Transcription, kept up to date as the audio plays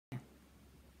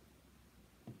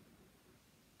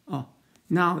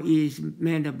Now is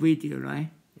made a video, right?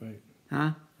 Right.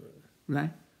 Huh?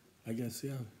 Right? I guess,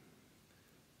 yeah.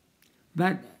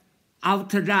 But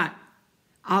after that,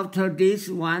 after this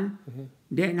one,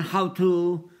 then how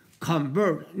to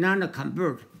convert, not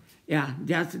convert, yeah,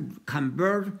 just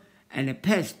convert and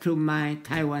paste to my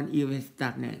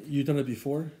TaiwanUS.net. You done it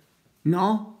before?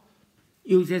 No,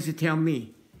 you just tell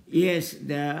me. Yes,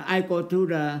 I go to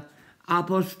the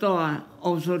Apple Store.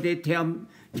 Also, they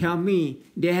tell me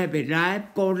they have a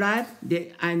live, go live.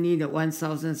 I need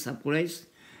 1,000 subscribers.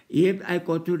 If I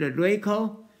go to the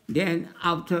record, then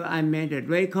after I made the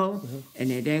record, and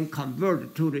then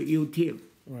convert to the YouTube.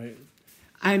 Right.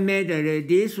 I made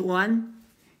this one.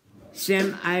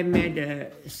 I made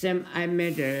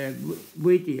a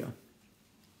video.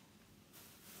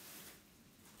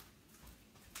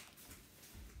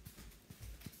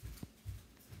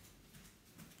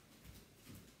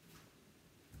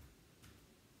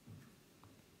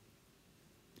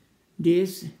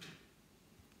 This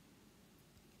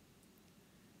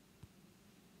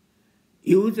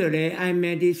usually I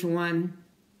made this one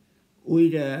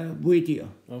with a video.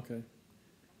 Okay.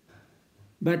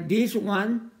 But this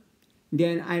one,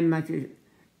 then I must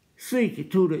switch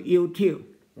to the YouTube.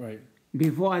 Right.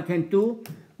 Before I can do,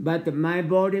 but my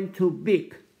volume too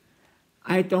big.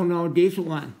 I don't know this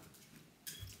one.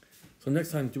 So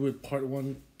next time do it part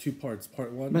 1, 2 parts.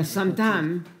 Part 1. But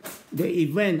sometimes the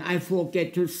event I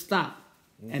forget to stop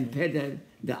and play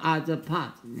the other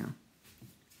part. You know.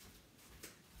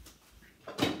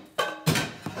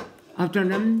 After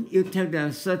them, you take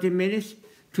the 30 minutes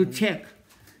to check.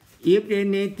 If they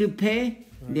need to pay,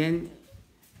 then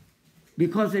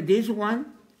because of this one,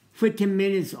 15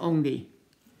 minutes only.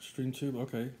 Stream tube,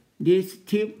 okay. This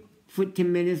tip,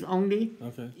 15 minutes only.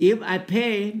 Okay. If I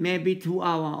pay, maybe 2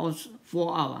 hours or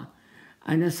 4 hours.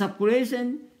 And the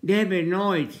subscription, they have a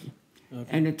noise. Okay.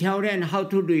 And tell them how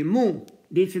to remove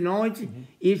this noise.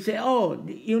 You say, oh,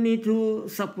 you need to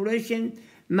subscription,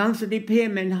 monthly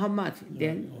payment, how much?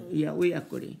 Then, yeah, we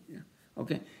agree.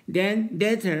 Okay. Then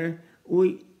later,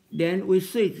 we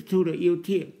switch to the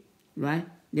YouTube, right?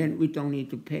 Then we don't need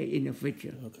to pay in the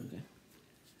future. Okay.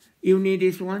 You need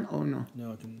this one or no?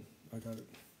 No, I got it.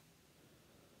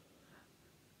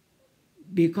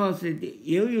 Because if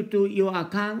you do your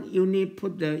account, you need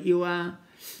put your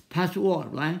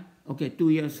password, right? Okay, do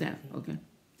yourself, okay?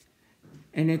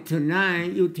 And then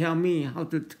tonight, you tell me how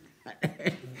to,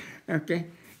 okay?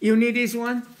 You need this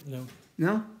one? No.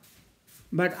 No?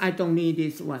 But I don't need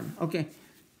this one, okay?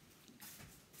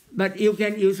 But you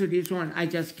can use this one. I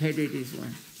just carry this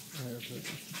one. Right, okay.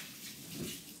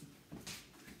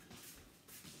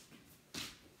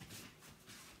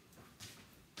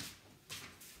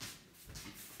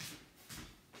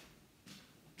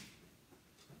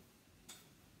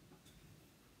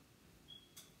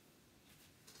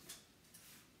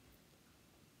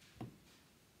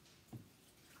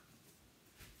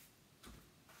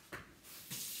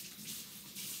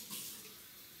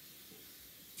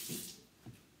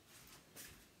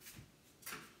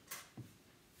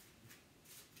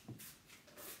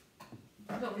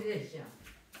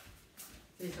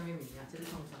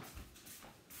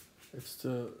 It's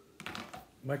the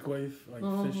microwave, like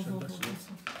fish and vegetables.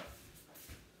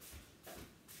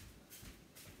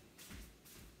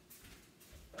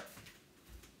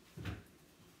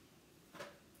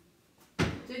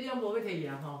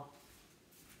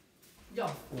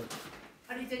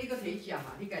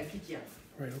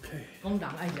 Right, okay. Right, okay.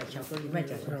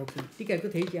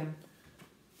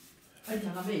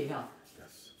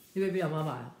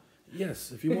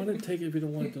 Yes, if you want it, take it. If you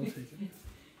don't want it, don't take it.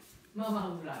 妈妈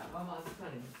有啦，妈妈是看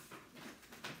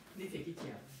你摕去食。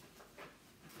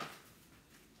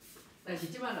但是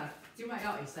即摆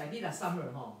要会使，你若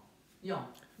summer 吼，用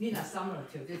你若 summer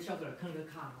摕这巧克力放去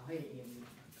卡吼，迄会用。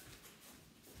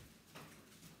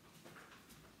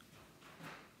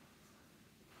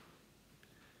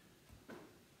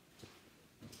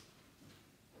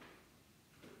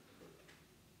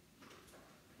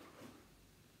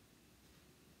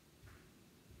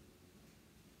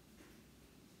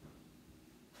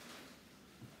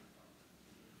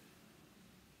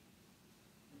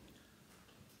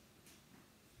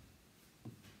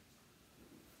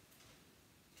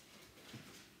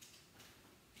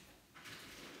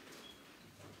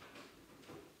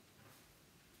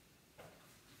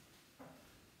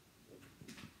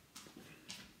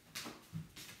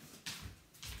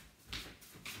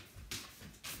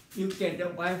You get the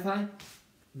Wi-Fi?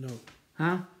 No.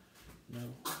 Huh? No.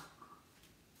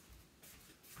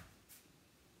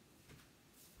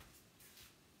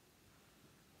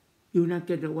 You not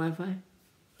get the Wi-Fi?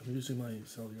 I'm using my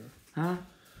cellular. Huh?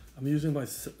 I'm using my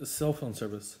cell phone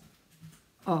service.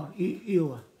 Oh,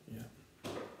 you are.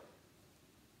 Yeah.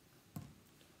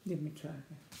 Let me try.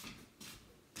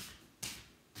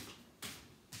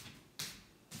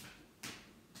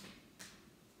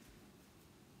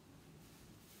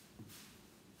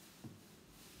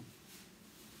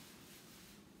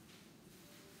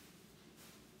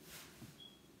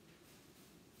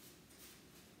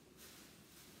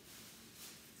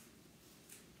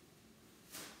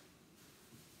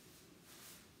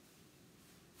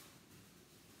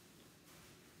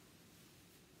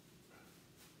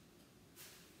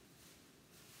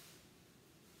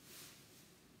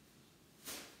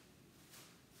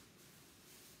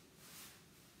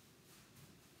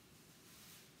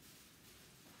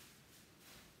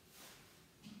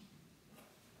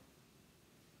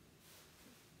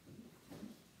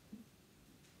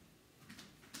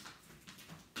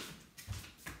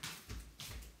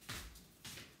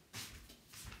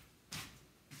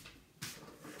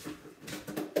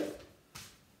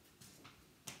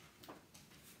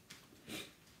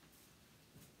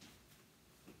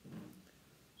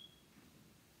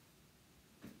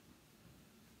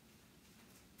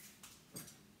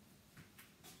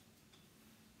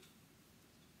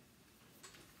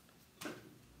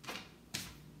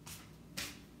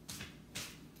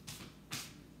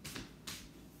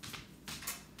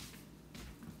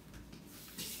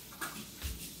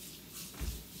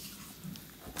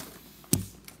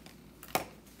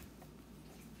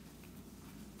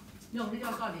 用你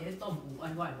了到底咧动有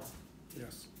安坏无？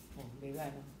 Yes. 哦，袂歹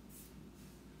咯。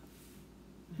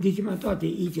你即马到底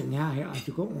以前遐还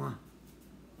是个换？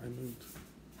 I moved.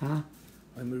 哈？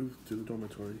 I moved to the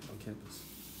dormitory on campus.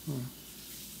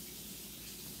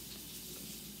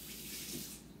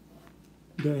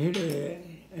 就迄个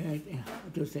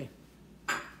就是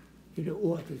迄个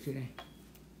窝就是咧，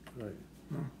 Right.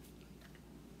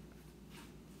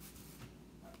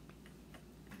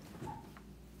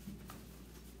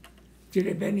 即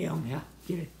个免用遐，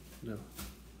即个 No.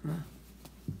 啊。